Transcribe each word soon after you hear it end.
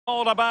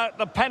All about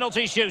the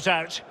penalty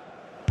shootout.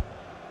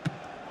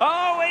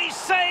 Oh, he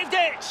saved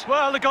it!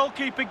 Well, the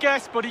goalkeeper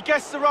guessed, but he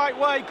guessed the right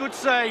way. Good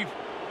save.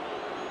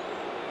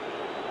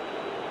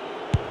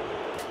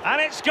 And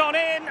it's gone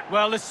in.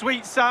 Well, the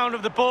sweet sound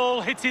of the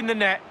ball hitting the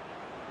net.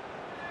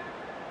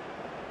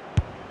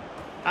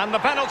 And the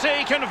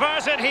penalty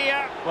converted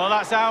here. Well,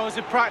 that's hours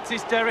of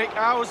practice, Derek.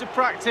 Hours of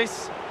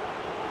practice.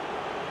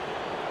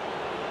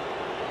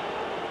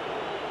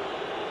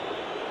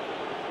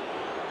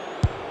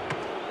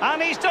 And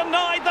he's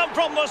denied them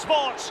from the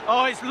spot.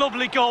 Oh, it's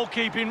lovely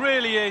goalkeeping,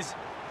 really is.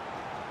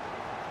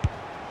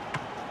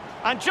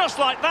 And just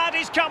like that,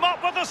 he's come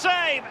up with the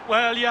save.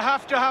 Well, you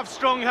have to have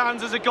strong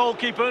hands as a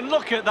goalkeeper, and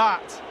look at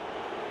that.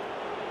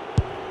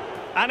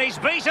 And he's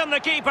beaten the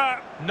keeper.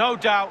 No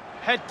doubt.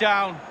 Head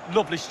down.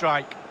 Lovely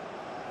strike.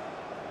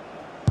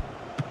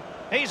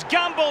 He's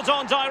gambled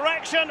on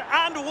direction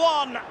and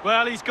won.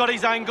 Well, he's got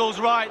his angles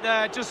right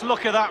there. Just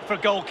look at that for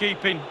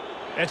goalkeeping.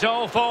 It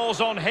all falls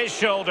on his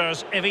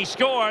shoulders. If he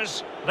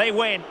scores, they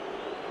win.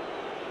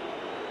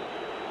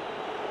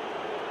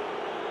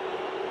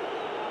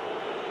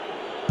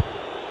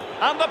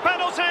 And the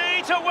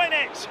penalty to win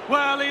it.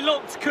 Well, he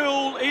looked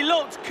cool, he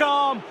looked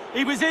calm,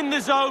 he was in the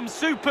zone,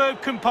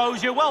 superb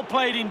composure, well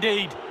played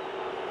indeed.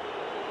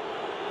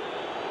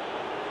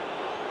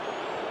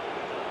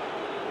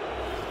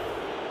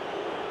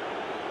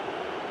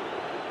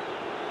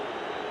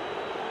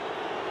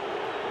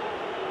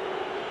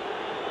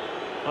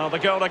 Well, the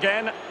goal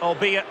again,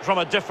 albeit from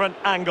a different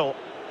angle.